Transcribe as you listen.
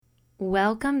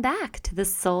Welcome back to the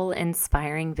Soul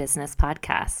Inspiring Business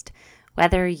Podcast.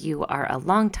 Whether you are a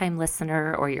longtime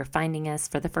listener or you're finding us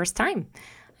for the first time,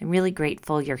 I'm really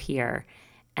grateful you're here.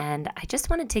 And I just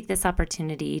want to take this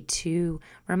opportunity to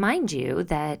remind you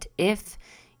that if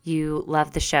you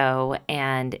love the show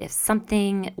and if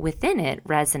something within it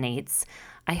resonates,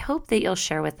 I hope that you'll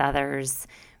share with others,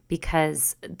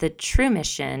 because the true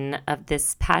mission of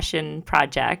this passion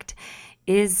project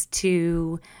is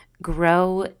to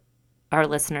grow our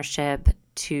listenership,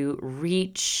 to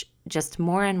reach just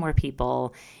more and more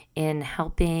people in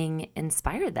helping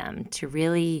inspire them to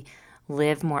really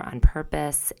live more on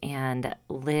purpose and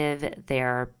live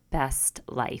their best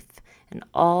life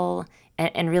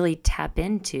and really tap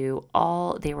into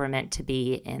all they were meant to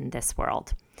be in this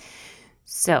world.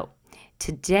 So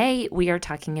today we are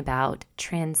talking about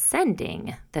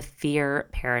transcending the fear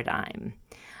paradigm.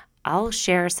 I'll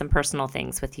share some personal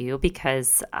things with you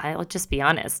because I'll just be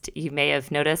honest, you may have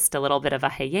noticed a little bit of a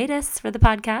hiatus for the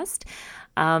podcast.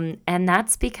 And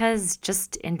that's because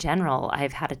just in general,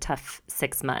 I've had a tough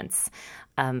 6 months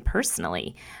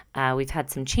personally. We've had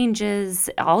some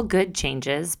changes, all good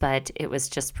changes, but it was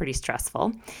just pretty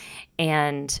stressful.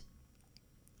 And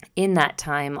in that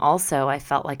time also, I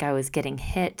felt like I was getting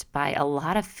hit by a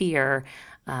lot of fear,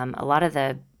 a lot of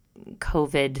the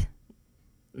COVID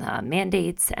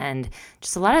mandates and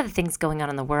just a lot of the things going on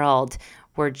in the world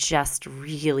were just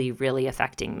really, really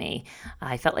affecting me.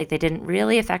 I felt like they didn't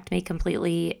really affect me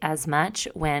completely as much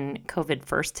when COVID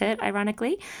first hit,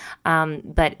 ironically,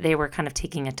 but they were kind of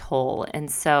taking a toll.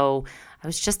 And so I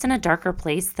was just in a darker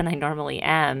place than I normally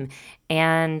am.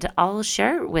 And I'll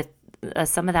share with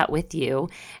some of that with you.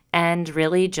 And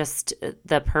really just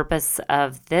the purpose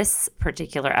of this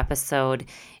particular episode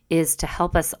is to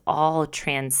help us all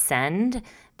transcend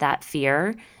that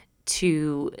fear,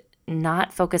 to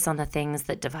not focus on the things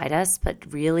that divide us, but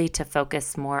really to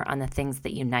focus more on the things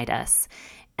that unite us.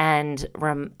 And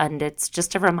it's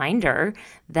just a reminder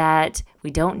that we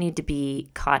don't need to be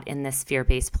caught in this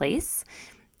fear-based place,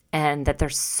 and that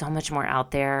there's so much more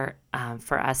out there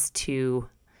for us to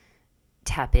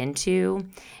tap into.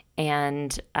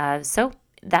 And so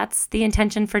that's the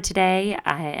intention for today,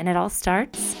 and it all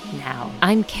starts now.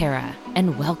 I'm Kara,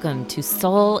 and welcome to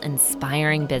Soul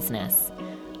Inspiring Business.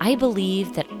 I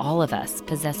believe that all of us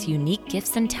possess unique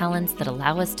gifts and talents that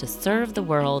allow us to serve the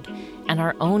world and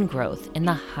our own growth in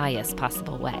the highest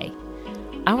possible way.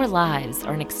 Our lives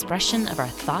are an expression of our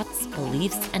thoughts,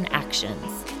 beliefs, and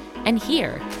actions. And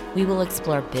here, we will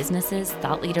explore businesses,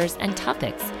 thought leaders, and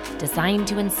topics designed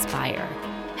to inspire,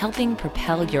 helping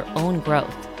propel your own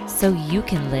growth so you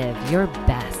can live your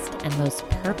best and most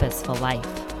purposeful life.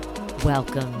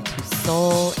 Welcome to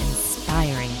Soul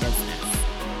Inspiring Business.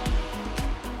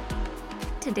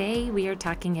 Today, we are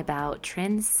talking about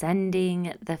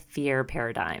transcending the fear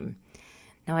paradigm.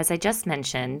 Now, as I just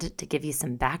mentioned, to give you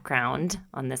some background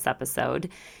on this episode,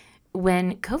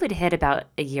 when COVID hit about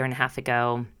a year and a half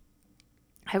ago,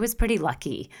 I was pretty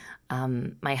lucky.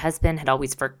 My husband had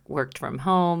always worked from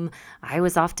home. I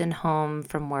was often home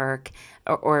from work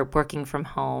or working from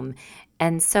home.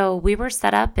 And so we were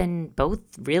set up and both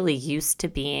really used to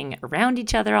being around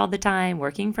each other all the time,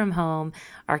 working from home.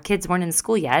 Our kids weren't in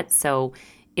school yet, so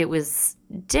it was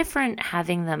different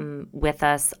having them with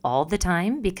us all the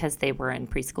time because they were in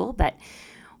preschool. But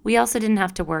we also didn't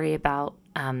have to worry about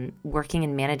working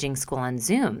and managing school on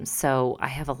Zoom. So I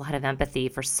have a lot of empathy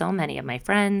for so many of my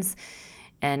friends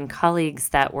and colleagues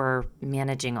that were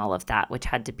managing all of that, which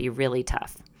had to be really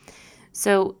tough.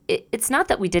 So it's not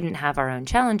that we didn't have our own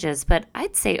challenges, but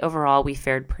I'd say overall we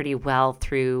fared pretty well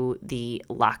through the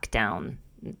lockdown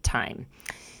time.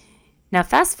 Now,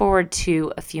 fast forward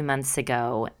to a few months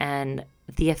ago, and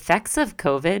the effects of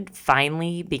COVID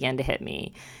finally began to hit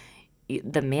me.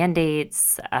 The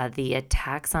mandates, the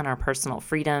attacks on our personal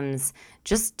freedoms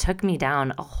just took me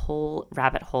down a whole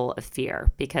rabbit hole of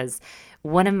fear, because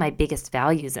one of my biggest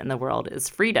values in the world is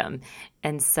freedom.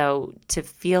 And so to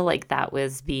feel like that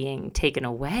was being taken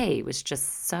away was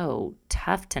just so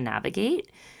tough to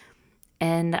navigate.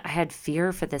 And I had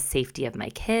fear for the safety of my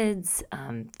kids,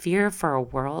 fear for a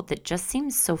world that just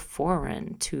seems so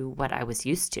foreign to what I was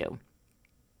used to.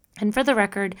 And for the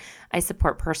record, I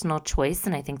support personal choice,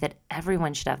 and I think that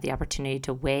everyone should have the opportunity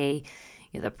to weigh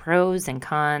the pros and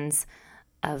cons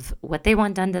of what they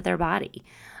want done to their body.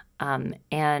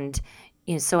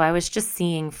 So I was just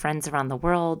seeing friends around the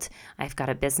world. I've got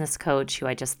a business coach who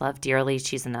I just love dearly.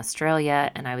 She's in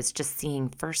Australia, and I was just seeing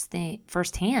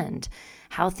firsthand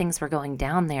how things were going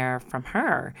down there from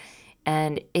her.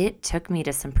 And it took me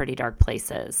to some pretty dark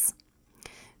places.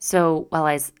 So while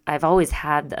I've always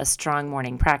had a strong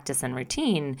morning practice and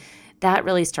routine, that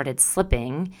really started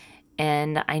slipping.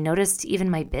 And I noticed even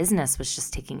my business was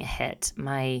just taking a hit.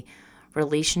 My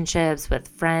relationships with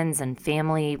friends and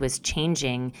family was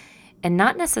changing, and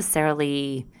not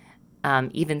necessarily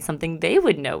even something they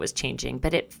would know was changing,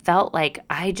 but it felt like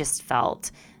I just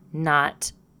felt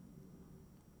not,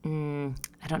 I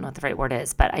don't know what the right word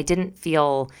is, but I didn't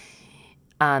feel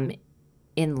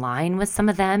in line with some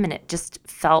of them, and it just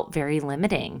felt very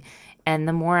limiting. And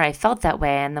the more I felt that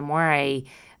way, and the more I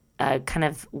kind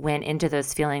of went into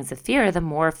those feelings of fear, the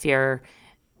more fear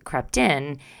crept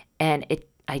in, and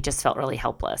I just felt really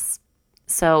helpless.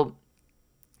 So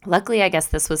luckily, I guess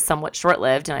this was somewhat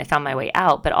short-lived and I found my way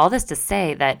out. But all this to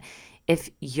say that if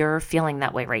you're feeling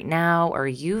that way right now, or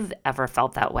you've ever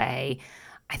felt that way,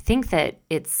 I think that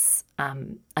it's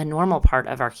a normal part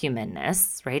of our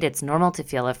humanness, right? It's normal to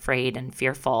feel afraid and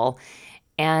fearful.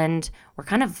 And we're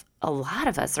kind of, a lot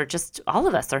of us, or just all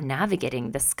of us, are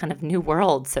navigating this kind of new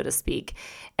world, so to speak.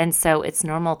 And so it's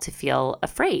normal to feel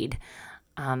afraid,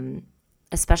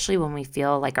 especially when we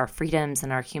feel like our freedoms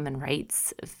and our human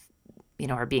rights,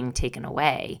 are being taken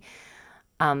away.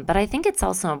 But I think it's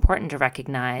also important to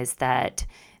recognize that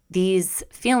these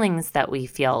feelings that we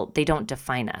feel, they don't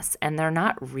define us, and they're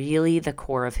not really the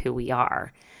core of who we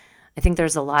are. I think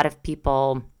there's a lot of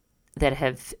people that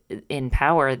have in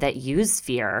power that use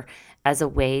fear as a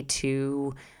way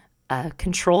to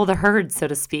control the herd, so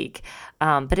to speak.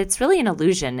 But it's really an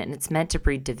illusion, and it's meant to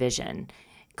breed division,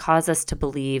 cause us to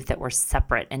believe that we're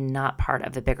separate and not part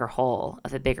of a bigger whole,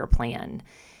 of a bigger plan.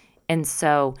 And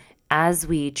so as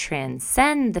we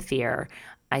transcend the fear,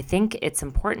 I think it's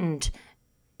important,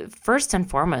 first and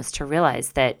foremost, to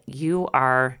realize that you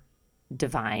are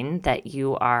divine, that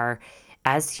you are,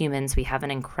 as humans, we have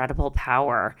an incredible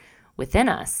power within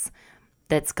us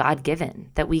that's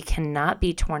God-given, that we cannot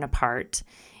be torn apart,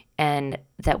 and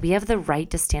that we have the right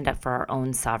to stand up for our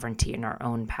own sovereignty and our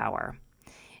own power,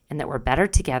 and that we're better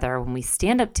together when we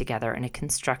stand up together in a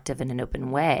constructive and an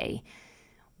open way.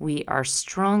 We are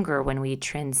stronger when we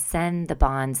transcend the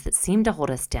bonds that seem to hold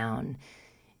us down,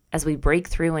 as we break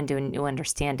through into a new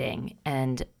understanding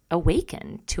and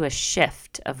awaken to a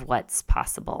shift of what's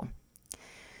possible.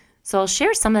 So I'll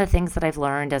share some of the things that I've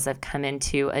learned as I've come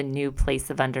into a new place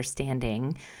of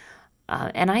understanding.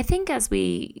 And I think as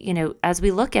we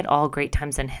look at all great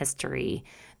times in history,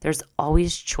 there's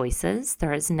always choices.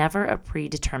 There is never a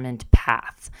predetermined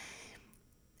path.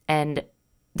 And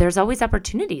there's always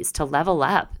opportunities to level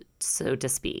up, so to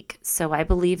speak. So I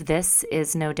believe this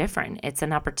is no different. It's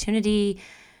an opportunity,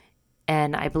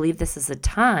 and I believe this is a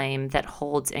time that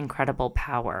holds incredible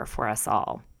power for us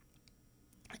all.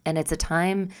 And it's a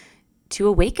time to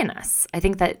awaken us. I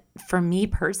think that for me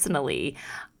personally,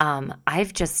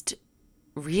 I've just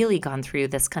really gone through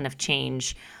this kind of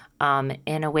change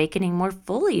and awakening more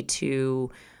fully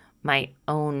to my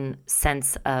own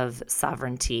sense of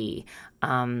sovereignty,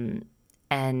 and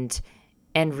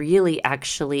really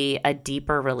actually a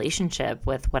deeper relationship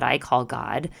with what I call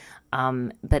God.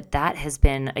 But that has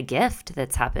been a gift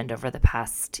that's happened over the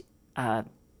past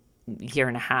year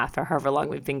and a half, or however long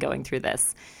we've been going through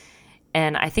this.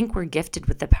 And I think we're gifted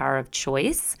with the power of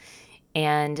choice,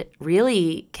 and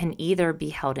really can either be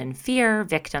held in fear,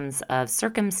 victims of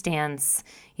circumstance,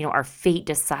 our fate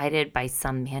decided by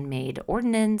some man-made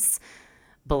ordinance,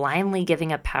 blindly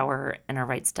giving up power and our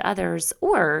rights to others,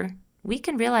 or we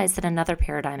can realize that another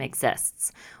paradigm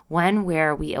exists, one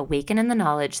where we awaken in the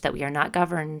knowledge that we are not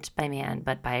governed by man,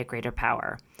 but by a greater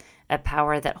power, a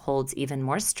power that holds even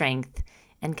more strength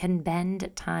and can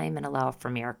bend time and allow for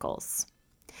miracles.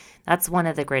 That's one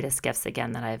of the greatest gifts,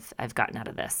 again, that I've gotten out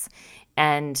of this.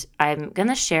 And I'm going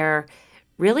to share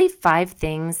really 5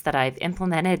 things that I've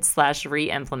implemented /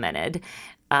 re-implemented.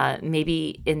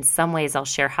 Maybe in some ways I'll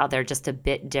share how they're just a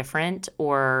bit different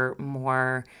or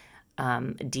more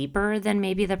deeper than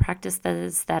maybe the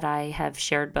practices that I have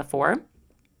shared before.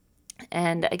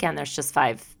 And again, there's just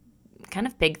 5 kind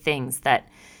of big things that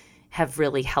have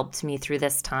really helped me through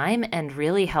this time and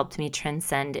really helped me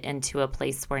transcend into a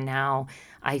place where now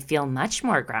I feel much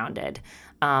more grounded.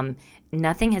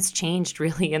 Nothing has changed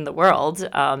really in the world.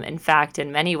 In fact,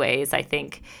 in many ways, I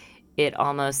think it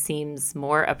almost seems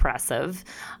more oppressive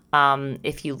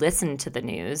if you listen to the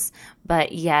news,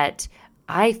 but yet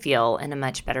I feel in a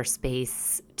much better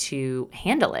space to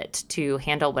handle it, to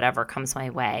handle whatever comes my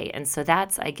way. And so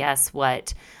that's, I guess,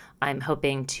 what I'm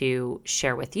hoping to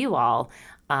share with you all.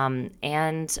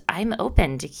 And I'm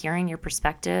open to hearing your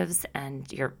perspectives, and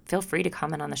feel free to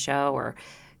comment on the show or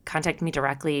contact me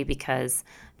directly, because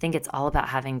I think it's all about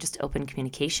having just open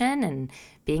communication and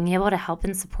being able to help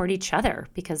and support each other,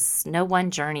 because no one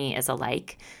journey is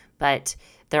alike, but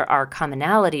there are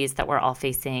commonalities that we're all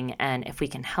facing. And if we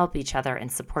can help each other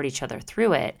and support each other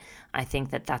through it, I think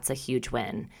that that's a huge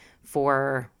win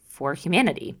for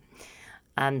humanity.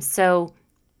 So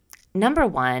number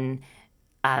one,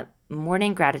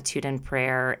 morning gratitude and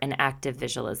prayer and active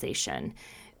visualization.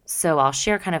 So I'll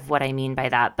share kind of what I mean by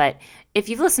that. But if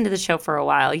you've listened to the show for a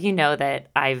while, you know that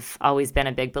I've always been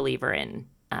a big believer in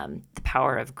the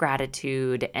power of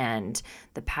gratitude and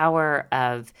the power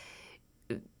of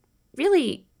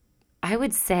really, I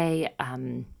would say,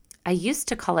 I used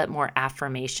to call it more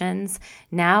affirmations.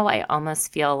 Now I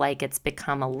almost feel like it's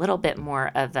become a little bit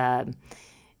more of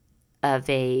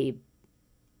a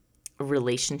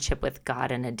relationship with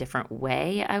God in a different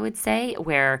way, I would say,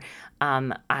 where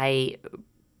I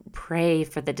pray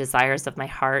for the desires of my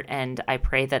heart and I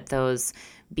pray that those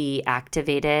be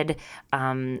activated.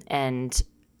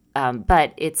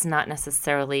 But it's not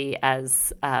necessarily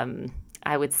as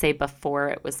I would say before.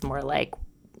 It was more like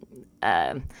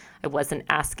I wasn't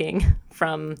asking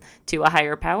to a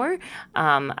higher power.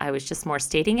 I was just more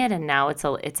stating it, and now it's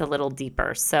a little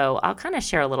deeper. So I'll kind of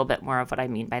share a little bit more of what I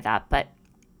mean by that. But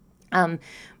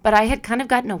I had kind of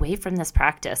gotten away from this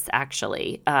practice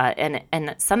actually,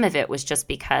 and some of it was just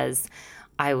because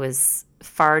I was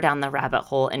far down the rabbit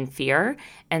hole in fear.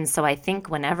 And so I think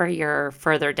whenever you're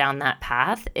further down that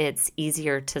path, it's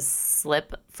easier to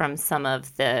slip from some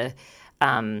of the.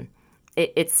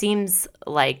 It seems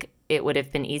like it would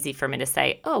have been easy for me to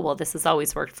say, oh, well, this has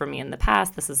always worked for me in the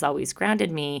past. This has always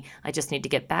grounded me. I just need to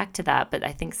get back to that. But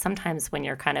I think sometimes when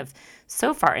you're kind of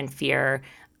so far in fear,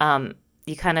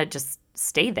 you kind of just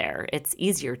stay there. It's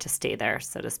easier to stay there,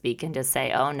 so to speak, and just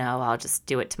say, oh, no, I'll just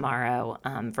do it tomorrow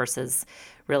versus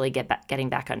really getting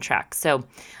back on track. So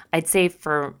I'd say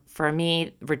for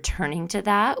me, returning to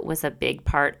that was a big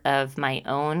part of my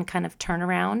own kind of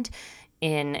turnaround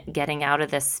in getting out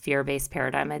of this fear-based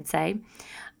paradigm, I'd say.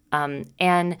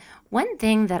 And one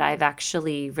thing that I've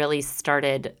actually really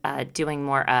started doing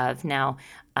more of now,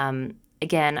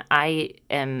 again, I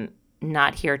am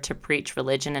not here to preach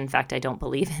religion. In fact, I don't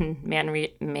believe in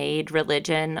man-made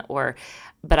religion,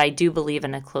 but I do believe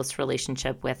in a close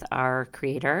relationship with our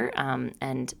Creator,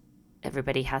 and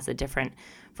everybody has a different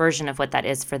version of what that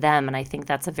is for them. And I think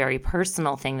that's a very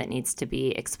personal thing that needs to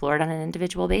be explored on an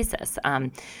individual basis.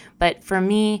 But for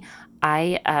me,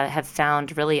 I have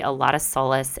found really a lot of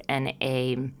solace in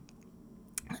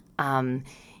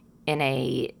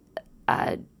a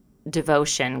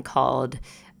devotion called,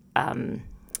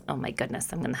 oh my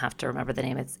goodness, I'm going to have to remember the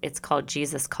name. It's called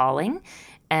Jesus Calling.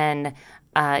 And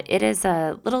it is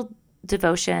a little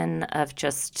devotion of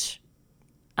just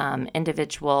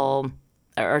individual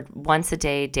or once a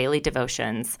day daily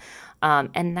devotions.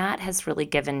 And that has really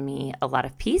given me a lot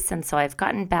of peace. And so I've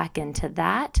gotten back into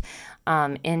that,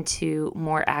 into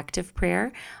more active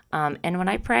prayer. And when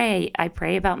I pray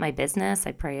about my business.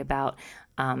 I pray about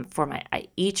for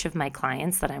each of my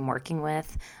clients that I'm working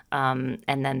with, and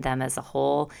then them as a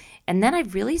whole. And then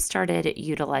I've really started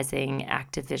utilizing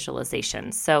active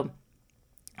visualization. So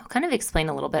I'll kind of explain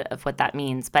a little bit of what that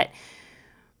means. But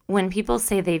when people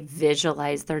say they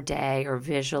visualize their day or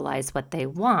visualize what they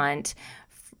want,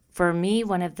 for me,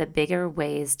 one of the bigger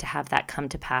ways to have that come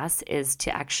to pass is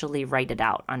to actually write it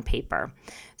out on paper.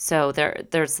 So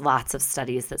there's lots of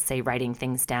studies that say writing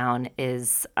things down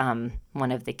is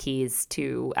one of the keys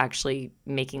to actually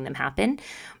making them happen.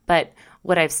 But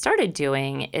what I've started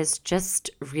doing is just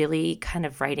really kind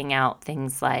of writing out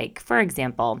things like, for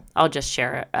example, I'll just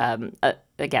share,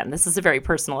 again, this is a very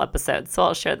personal episode, so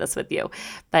I'll share this with you.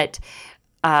 But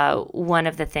one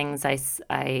of the things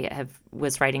I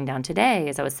was writing down today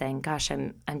is I was saying, gosh,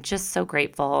 I'm just so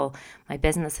grateful. My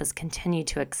business has continued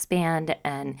to expand,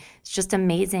 and it's just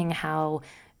amazing how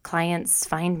clients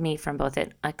find me from both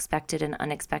expected and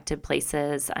unexpected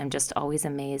places. I'm just always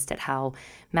amazed at how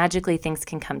magically things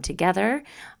can come together,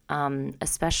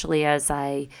 especially as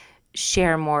I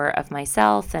share more of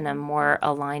myself and am more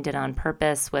aligned and on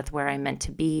purpose with where I'm meant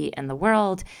to be in the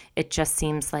world. It just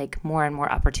seems like more and more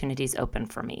opportunities open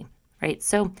for me, right?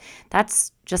 So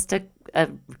that's just a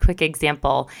quick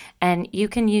example. And you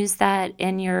can use that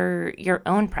in your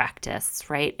own practice,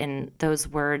 right? In those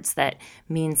words that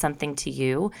mean something to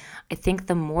you. I think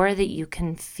the more that you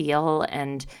can feel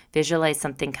and visualize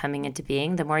something coming into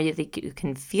being, the more you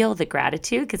can feel the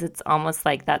gratitude, because it's almost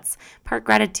like that's part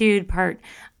gratitude, part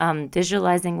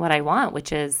visualizing what I want,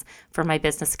 which is for my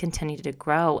business to continue to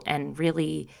grow. And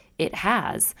really it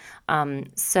has.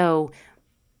 So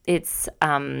it's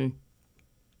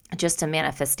just a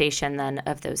manifestation then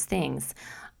of those things.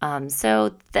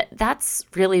 So that's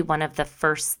really one of the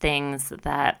first things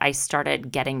that I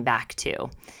started getting back to.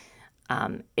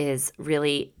 is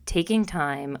really taking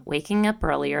time, waking up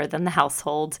earlier than the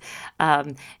household,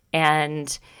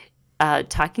 and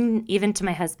talking even to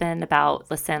my husband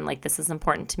about, listen, like this is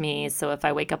important to me. So if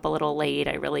I wake up a little late,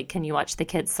 can you watch the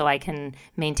kids so I can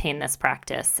maintain this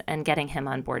practice, and getting him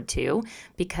on board too,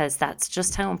 because that's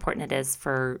just how important it is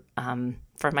for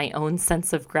my own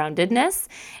sense of groundedness.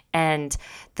 And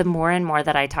the more and more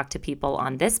that I talk to people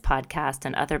on this podcast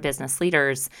and other business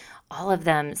leaders, all of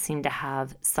them seem to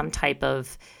have some type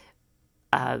of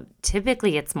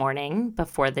typically it's morning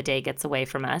before the day gets away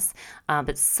from us,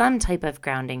 but some type of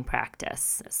grounding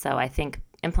practice. So I think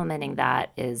implementing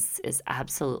that is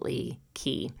absolutely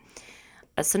key.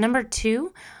 So number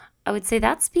 2, I would say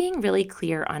that's being really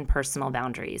clear on personal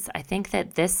boundaries. I think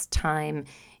that this time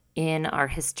in our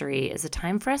history is a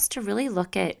time for us to really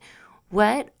look at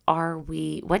what are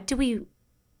we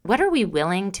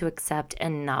willing to accept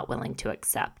and not willing to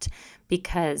accept?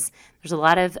 Because there's a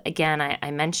lot of, again,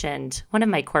 I mentioned one of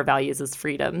my core values is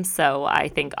freedom. So I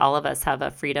think all of us have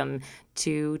a freedom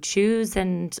to choose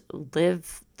and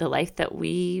live the life that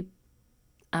we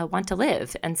want to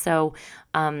live. And so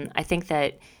I think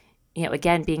that,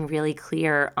 again, being really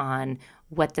clear on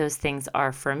what those things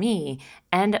are for me,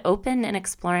 and open and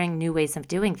exploring new ways of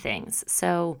doing things.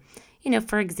 So,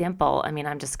 for example,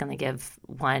 I'm just going to give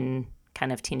one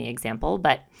kind of teeny example,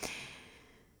 but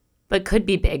could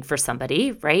be big for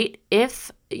somebody, right?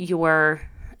 If your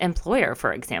employer,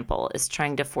 for example, is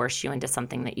trying to force you into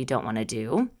something that you don't want to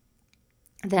do,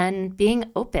 then being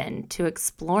open to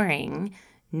exploring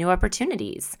new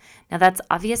opportunities. Now, that's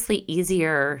obviously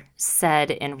easier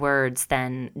said in words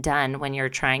than done when you're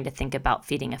trying to think about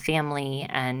feeding a family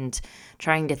and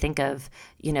trying to think of,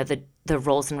 the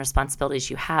roles and responsibilities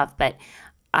you have. But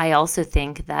I also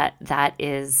think that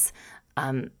is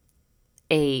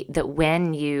that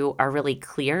when you are really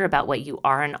clear about what you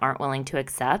are and aren't willing to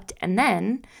accept, and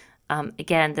then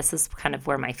again, this is kind of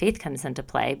where my faith comes into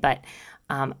play, but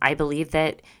I believe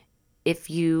that if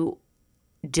you're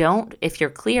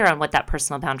clear on what that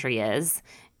personal boundary is,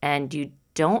 and you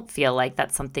don't feel like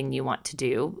that's something you want to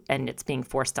do and it's being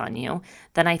forced on you,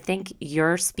 then I think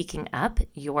you're speaking up,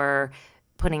 you're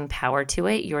putting power to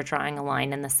it, you're drawing a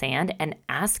line in the sand and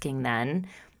asking then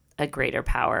a greater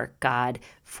power, God,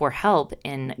 for help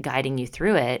in guiding you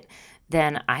through it.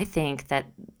 Then I think that,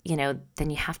 then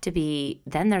you have to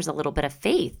then there's a little bit of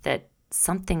faith that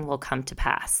something will come to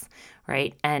pass,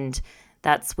 right? And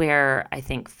that's where I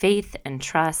think faith and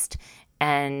trust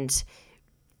and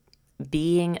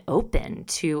being open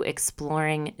to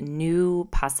exploring new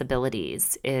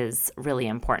possibilities is really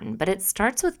important. But it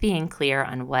starts with being clear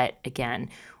on what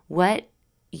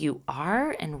you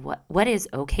are and what is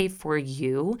okay for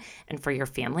you and for your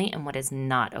family, and what is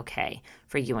not okay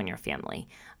for you and your family,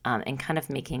 and kind of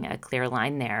making a clear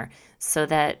line there, so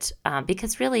that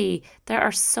because really there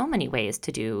are so many ways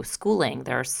to do schooling,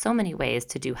 there are so many ways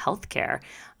to do healthcare,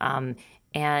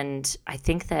 and I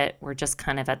think that we're just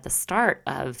kind of at the start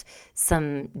of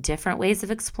some different ways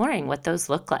of exploring what those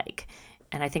look like,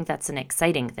 and I think that's an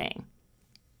exciting thing.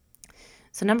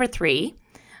 So number 3,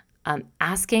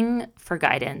 asking for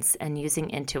guidance and using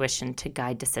intuition to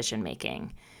guide decision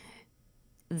making.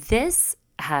 This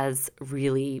has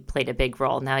really played a big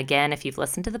role. Now, again, if you've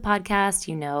listened to the podcast,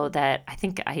 you know that I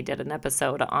think I did an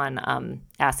episode on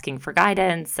asking for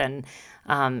guidance and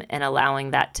allowing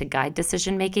that to guide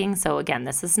decision making. So again,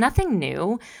 this is nothing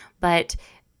new, but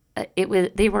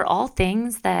they were all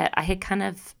things that I had kind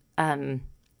of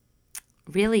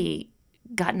really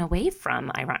gotten away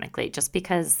from, ironically, just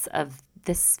because of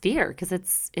this fear, because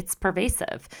it's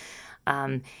pervasive.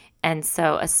 And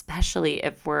so especially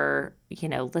if we're,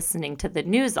 listening to the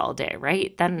news all day,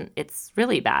 right, then it's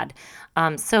really bad.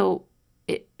 So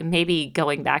maybe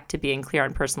going back to being clear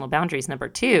on personal boundaries, number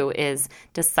 2 is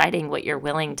deciding what you're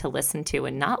willing to listen to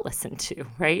and not listen to,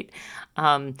 right?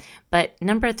 But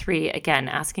number 3, again,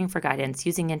 asking for guidance,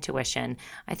 using intuition.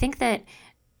 I think that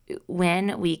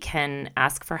when we can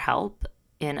ask for help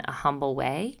in a humble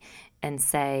way and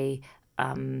say,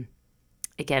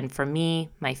 again, for me,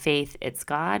 my faith, it's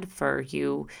God. For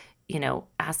you,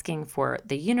 asking for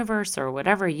the universe or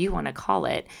whatever you want to call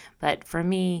it. But for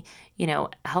me,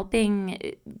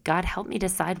 helping God, help me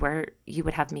decide where you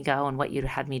would have me go and what you'd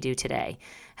have me do today.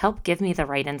 Help give me the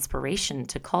right inspiration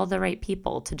to call the right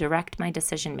people, to direct my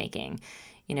decision making,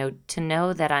 to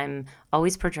know that I'm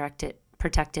always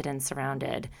protected and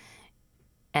surrounded.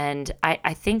 And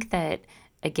I think that,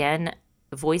 again,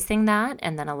 voicing that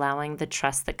and then allowing the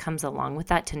trust that comes along with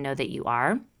that to know that you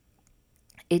are,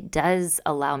 it does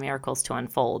allow miracles to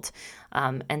unfold.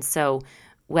 And so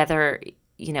whether,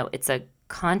 it's a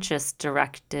conscious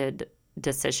directed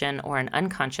decision or an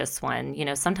unconscious one.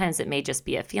 Sometimes it may just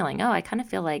be a feeling, oh, I kind of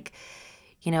feel like,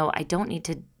 I don't need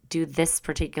to do this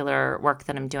particular work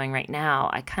that I'm doing right now.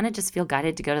 I kind of just feel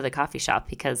guided to go to the coffee shop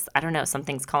because I don't know,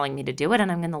 something's calling me to do it and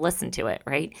I'm going to listen to it,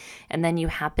 right? And then you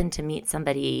happen to meet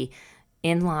somebody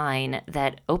in line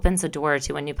that opens a door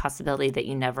to a new possibility that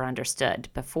you never understood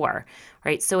before,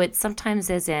 right? So it's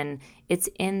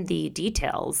in the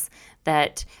details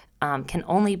that can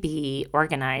only be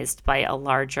organized by a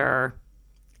larger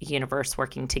universe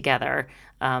working together.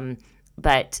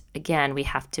 But again, we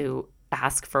have to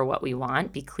ask for what we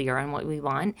want, be clear on what we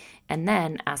want, and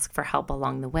then ask for help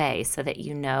along the way so that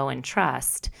you know and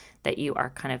trust that you are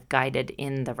kind of guided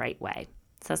in the right way.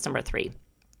 So that's number 3.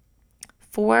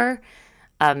 4,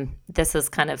 this is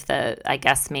kind of the, I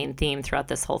guess, main theme throughout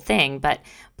this whole thing, but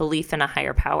belief in a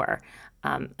higher power.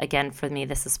 Again, for me,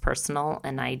 this is personal,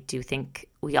 and I do think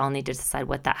we all need to decide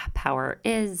what that power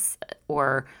is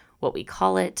or what we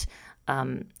call it.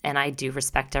 And I do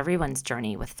respect everyone's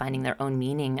journey with finding their own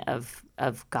meaning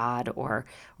of God or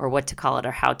what to call it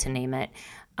or how to name it.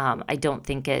 I don't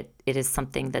think it is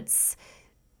something that's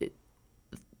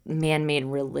man-made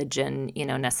religion,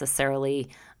 necessarily.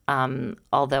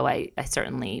 Although I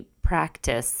certainly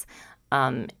practice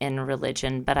in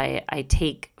religion, but I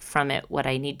take from it what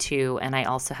I need to, and I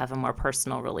also have a more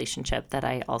personal relationship that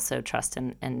I also trust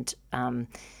and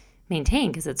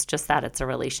maintain, because it's just that, it's a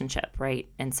relationship, right?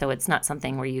 And so it's not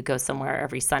something where you go somewhere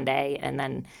every Sunday and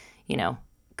then,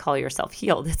 call yourself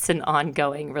healed. It's an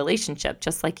ongoing relationship,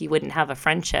 just like you wouldn't have a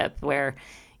friendship where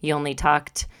you only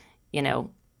talked,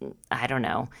 I don't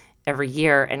know, every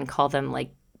year and call them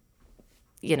like,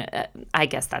 I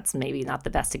guess that's maybe not the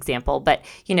best example, but,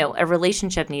 a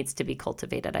relationship needs to be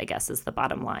cultivated, I guess, is the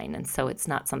bottom line. And so it's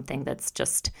not something that's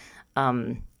just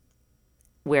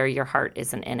where your heart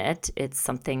isn't in it. It's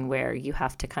something where you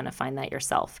have to kind of find that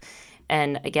yourself.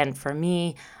 And again, for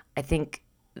me, I think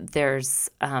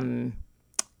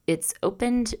it's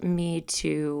opened me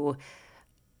to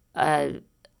a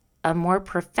more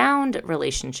profound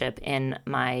relationship in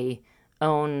my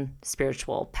own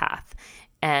spiritual path.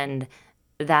 And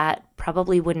that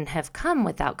probably wouldn't have come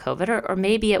without COVID, or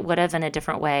maybe it would have in a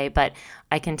different way. But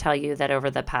I can tell you that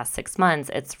over the past 6 months,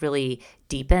 it's really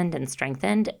deepened and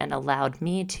strengthened and allowed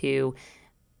me to,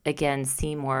 again,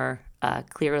 see more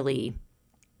clearly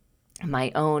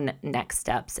my own next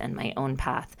steps and my own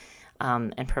path,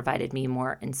 and provided me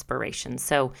more inspiration.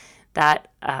 So that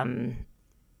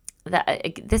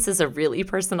this is a really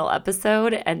personal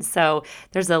episode. And so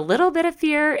there's a little bit of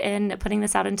fear in putting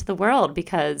this out into the world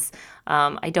because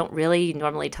I don't really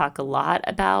normally talk a lot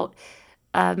about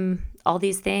all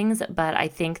these things. But I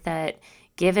think that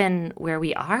given where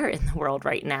we are in the world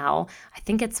right now, I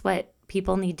think it's what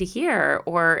people need to hear.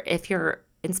 Or if you're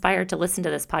inspired to listen to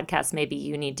this podcast, maybe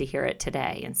you need to hear it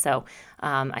today. And so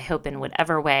I hope in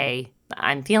whatever way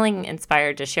I'm feeling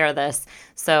inspired to share this.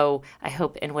 So I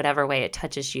hope in whatever way it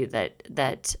touches you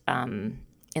that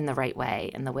in the right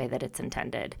way, in the way that it's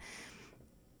intended.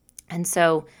 And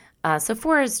so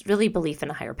 4 is really belief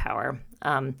in a higher power.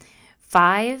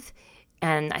 5,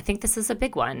 and I think this is a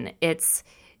big one, it's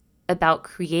about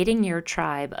creating your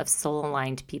tribe of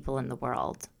soul-aligned people in the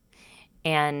world.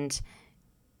 And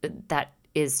that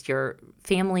is your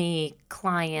family,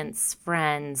 clients,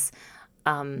 friends.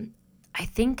 I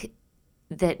think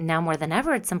that now more than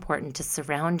ever, it's important to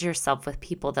surround yourself with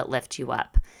people that lift you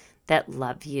up, that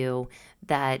love you,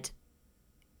 that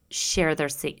share the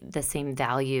same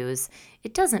values.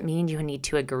 It doesn't mean you need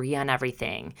to agree on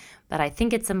everything, but I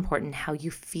think it's important how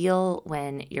you feel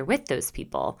when you're with those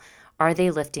people. Are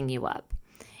they lifting you up?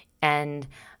 And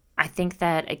I think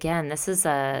that, again, this is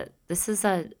a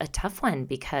tough one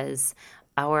because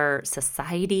our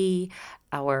society,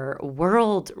 our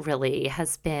world really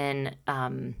has been,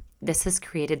 this has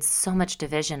created so much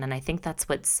division. And I think that's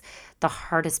what's the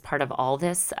hardest part of all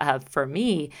this for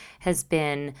me has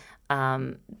been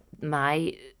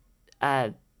my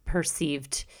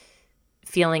perceived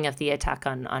feeling of the attack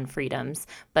on freedoms,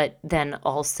 but then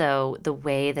also the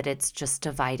way that it's just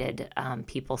divided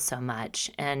people so much.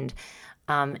 And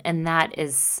that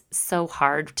is so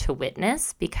hard to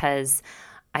witness because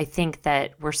I think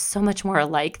that we're so much more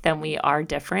alike than we are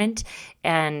different.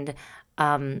 And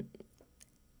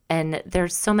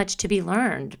there's so much to be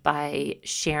learned by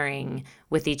sharing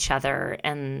with each other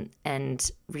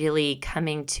and really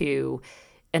coming to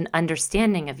an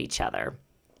understanding of each other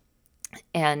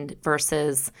and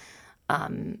versus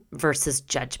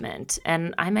judgment.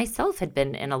 And I myself had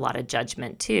been in a lot of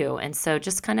judgment too. And so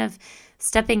just kind of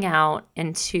stepping out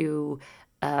into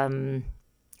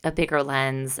a bigger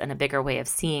lens and a bigger way of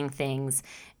seeing things,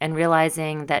 and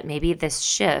realizing that maybe this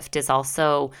shift is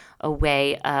also a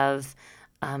way of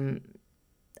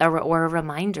or a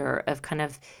reminder of kind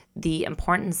of the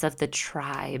importance of the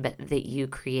tribe that you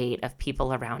create of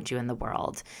people around you in the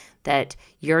world, that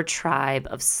your tribe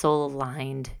of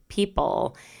soul-aligned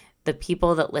people, the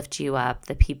people that lift you up,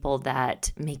 the people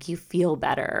that make you feel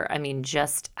better. I mean,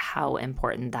 just how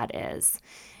important that is.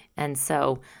 And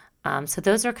so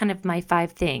those are kind of my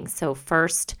 5 things. So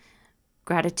first,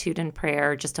 gratitude and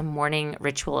prayer, just a morning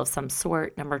ritual of some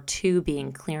sort. Number 2,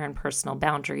 being clear and personal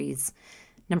boundaries.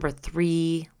 Number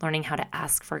 3, learning how to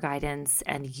ask for guidance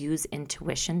and use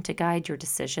intuition to guide your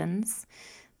decisions.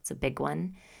 It's a big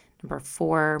one. Number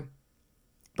 4,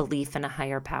 belief in a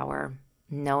higher power,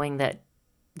 knowing that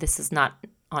this is not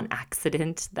on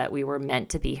accident, that we were meant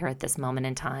to be here at this moment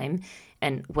in time.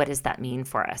 And what does that mean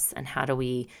for us? And how do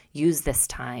we use this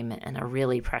time in a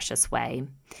really precious way?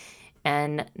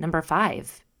 And number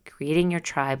 5, creating your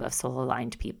tribe of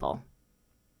soul-aligned people.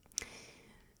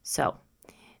 So,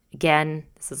 again,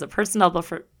 this is a personal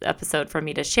episode for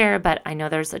me to share, but I know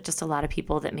there's just a lot of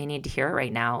people that may need to hear it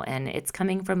right now, and it's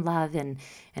coming from love and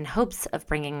hopes of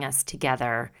bringing us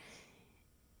together,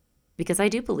 because I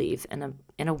do believe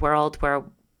in a world where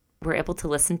we're able to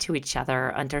listen to each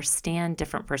other, understand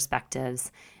different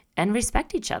perspectives, and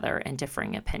respect each other and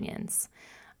differing opinions.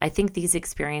 I think these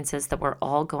experiences that we're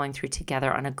all going through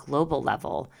together on a global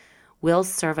level will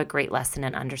serve a great lesson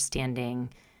in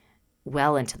understanding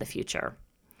well into the future.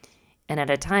 And at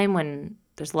a time when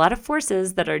there's a lot of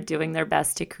forces that are doing their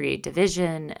best to create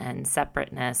division and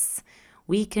separateness,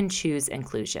 we can choose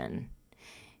inclusion.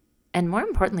 And more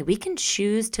importantly, we can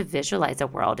choose to visualize a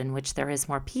world in which there is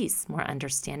more peace, more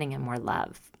understanding, and more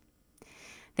love.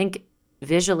 I think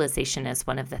visualization is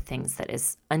one of the things that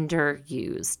is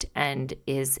underused and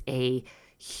is a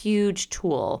huge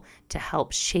tool to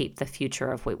help shape the future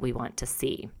of what we want to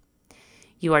see.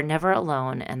 You are never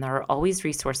alone, and there are always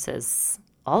resources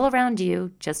all around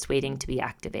you just waiting to be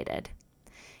activated.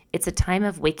 It's a time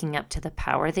of waking up to the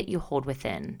power that you hold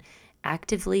within,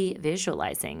 actively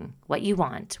visualizing what you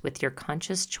want with your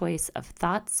conscious choice of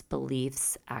thoughts,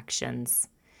 beliefs, actions.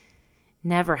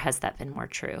 Never has that been more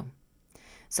true.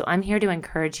 So I'm here to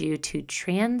encourage you to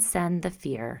transcend the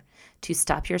fear, to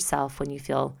stop yourself when you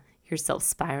feel yourself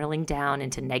spiraling down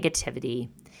into negativity,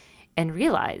 and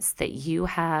realize that you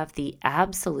have the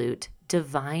absolute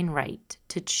divine right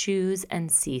to choose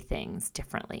and see things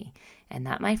differently. And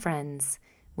that, my friends,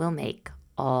 will make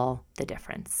all the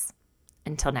difference.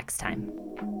 Until next time.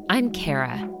 I'm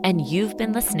Kara, and you've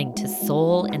been listening to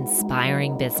Soul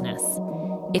Inspiring Business.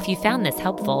 If you found this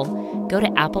helpful, go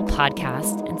to Apple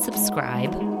Podcasts and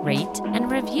subscribe, rate,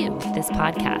 and review this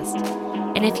podcast.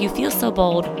 And if you feel so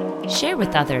bold, share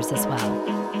with others as well.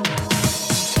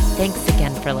 Thanks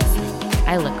again for listening.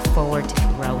 I look forward to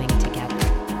growing together.